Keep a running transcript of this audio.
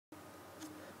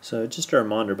So just a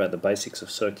reminder about the basics of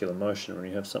circular motion. When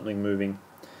you have something moving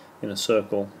in a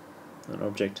circle, an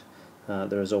object,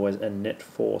 there is always a net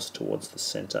force towards the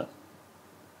centre.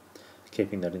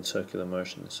 Keeping that in circular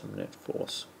motion, there's some net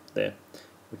force there,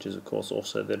 which is of course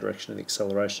also the direction of the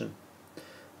acceleration,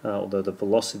 although the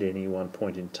velocity at any one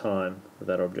point in time of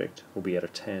that object will be at a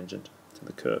tangent to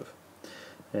the curve.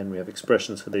 And we have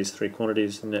expressions for these three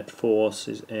quantities. Net force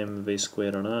is mv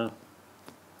squared on r,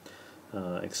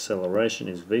 acceleration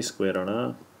is v squared on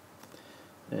r,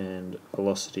 and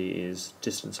velocity is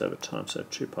distance over time, so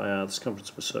 2 pi r, the circumference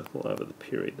of a circle over the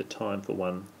period, the time for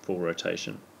one full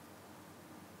rotation.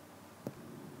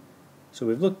 So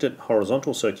we've looked at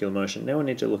horizontal circular motion. Now we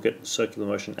need to look at circular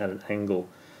motion at an angle.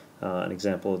 An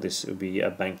example of this would be a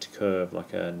banked curve,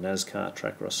 like a NASCAR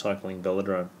track or a cycling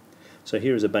velodrome. So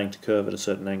here is a banked curve at a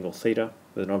certain angle theta,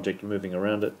 with an object moving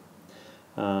around it.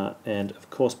 And of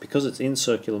course, because it's in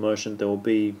circular motion, there will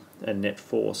be a net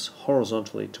force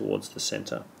horizontally towards the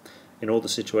centre. In all the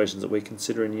situations that we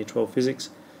consider in Year 12 physics,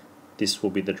 this will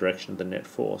be the direction of the net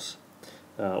force.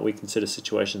 We consider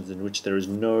situations in which there is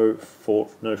no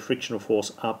frictional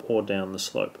force up or down the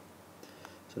slope.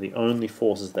 So the only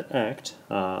forces that act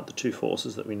are the two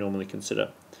forces that we normally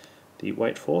consider: the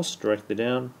weight force directly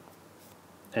down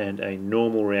and a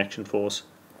normal reaction force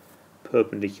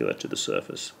perpendicular to the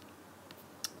surface.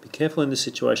 Be careful in this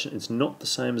situation, it's not the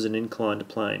same as an inclined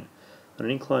plane. On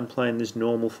an inclined plane, this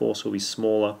normal force will be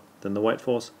smaller than the weight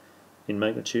force in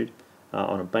magnitude.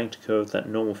 On a banked curve, that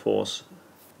normal force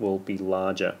will be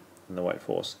larger than the weight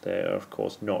force. They are of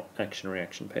course not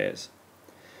action-reaction pairs.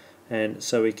 And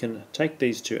so we can take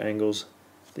these two angles,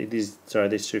 these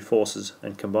two forces,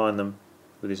 and combine them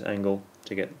with this angle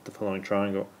to get the following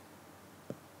triangle.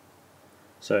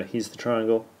 So here's the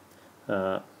triangle.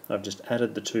 I've just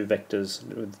added the two vectors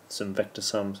with some vector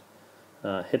sums,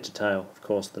 head to tail, of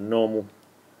course, the normal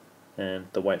and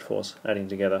the weight force adding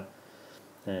together,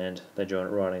 and they join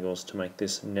at right angles to make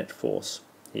this net force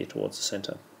here towards the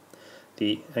centre.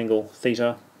 The angle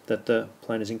theta that the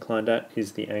plane is inclined at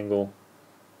is the angle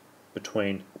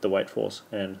between the weight force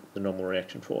and the normal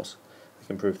reaction force. We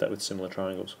can prove that with similar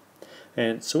triangles.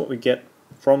 And so what we get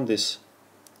from this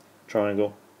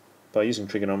triangle by using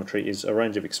trigonometry is a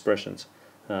range of expressions.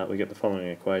 We get the following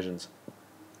equations.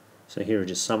 So here are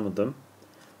just some of them.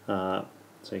 So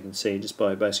you can see just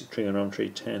by basic trigonometry,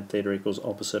 tan theta equals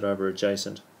opposite over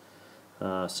adjacent.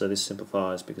 So this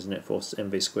simplifies because net force is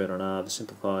mv squared on r. This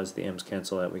simplifies, the m's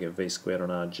cancel out, we get v squared on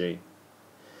rg.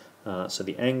 So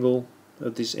the angle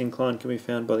of this incline can be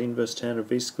found by the inverse tan of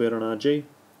v squared on rg.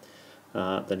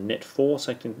 The net force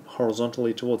acting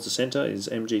horizontally towards the centre is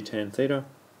mg tan theta.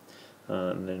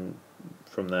 And then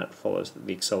from that follows that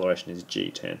the acceleration is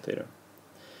g tan theta.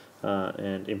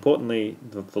 And importantly,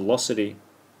 the velocity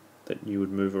that you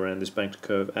would move around this banked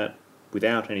curve at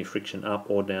without any friction up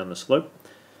or down the slope,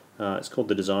 it's called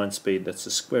the design speed. That's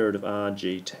the square root of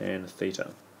rg tan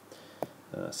theta.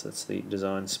 So that's the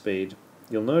design speed.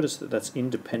 You'll notice that that's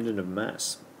independent of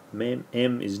mass.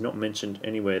 M is not mentioned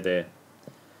anywhere there.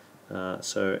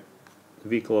 So a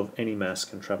vehicle of any mass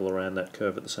can travel around that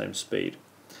curve at the same speed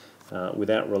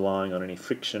without relying on any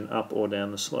friction up or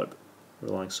down the slope,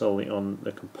 relying solely on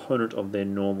the component of their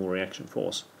normal reaction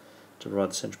force to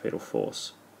provide the centripetal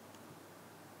force.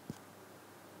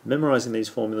 Memorizing these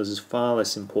formulas is far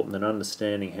less important than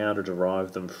understanding how to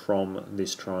derive them from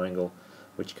this triangle,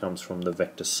 which comes from the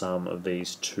vector sum of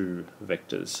these two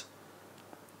vectors.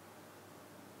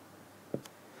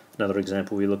 Another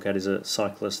example we look at is a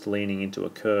cyclist leaning into a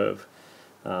curve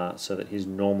so that his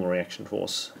normal reaction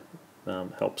force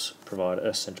helps provide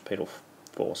a centripetal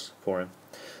force for him.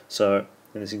 So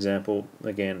in this example,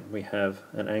 again, we have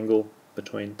an angle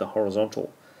between the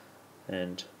horizontal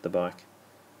and the bike.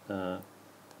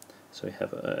 So we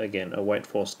have, again, a weight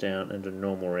force down and a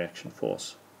normal reaction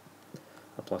force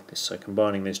up like this. So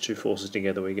combining these two forces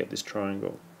together, we get this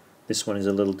triangle. This one is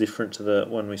a little different to the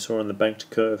one we saw in the banked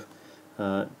curve,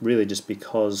 really just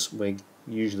because we're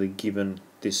usually given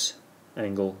this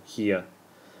angle here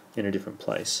in a different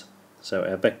place. So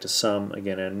our vector sum,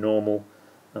 again, our normal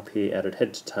up here added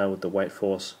head to tail with the weight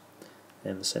force,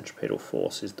 and the centripetal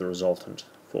force is the resultant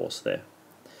force there.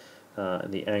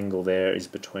 And the angle there is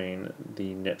between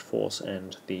the net force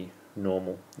and the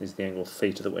normal, is the angle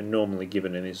theta that we're normally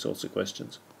given in these sorts of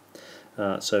questions.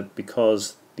 So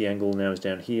because the angle now is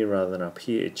down here rather than up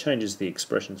here, it changes the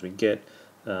expressions we get,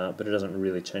 but it doesn't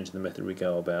really change the method we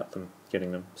go about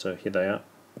getting them. So here they are.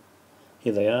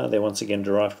 Here they are. They're once again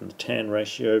derived from the tan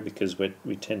ratio because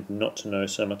we tend not to know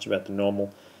so much about the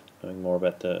normal, knowing more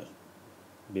about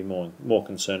be more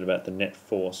concerned about the net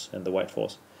force and the weight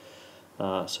force.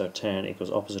 So tan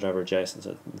equals opposite over adjacent.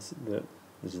 So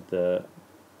this is the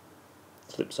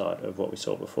flip side of what we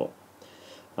saw before.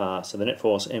 So the net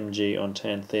force mg on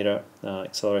tan theta,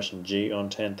 acceleration g on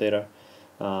tan theta,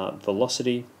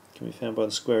 velocity can be found by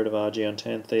the square root of rg on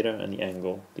tan theta, and the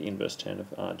angle, the inverse tan of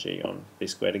rg on b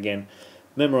squared. Again,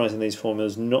 memorising these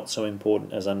formulas not so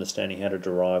important as understanding how to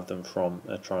derive them from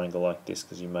a triangle like this,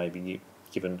 because you may be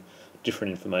given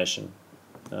different information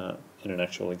in an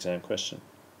actual exam question.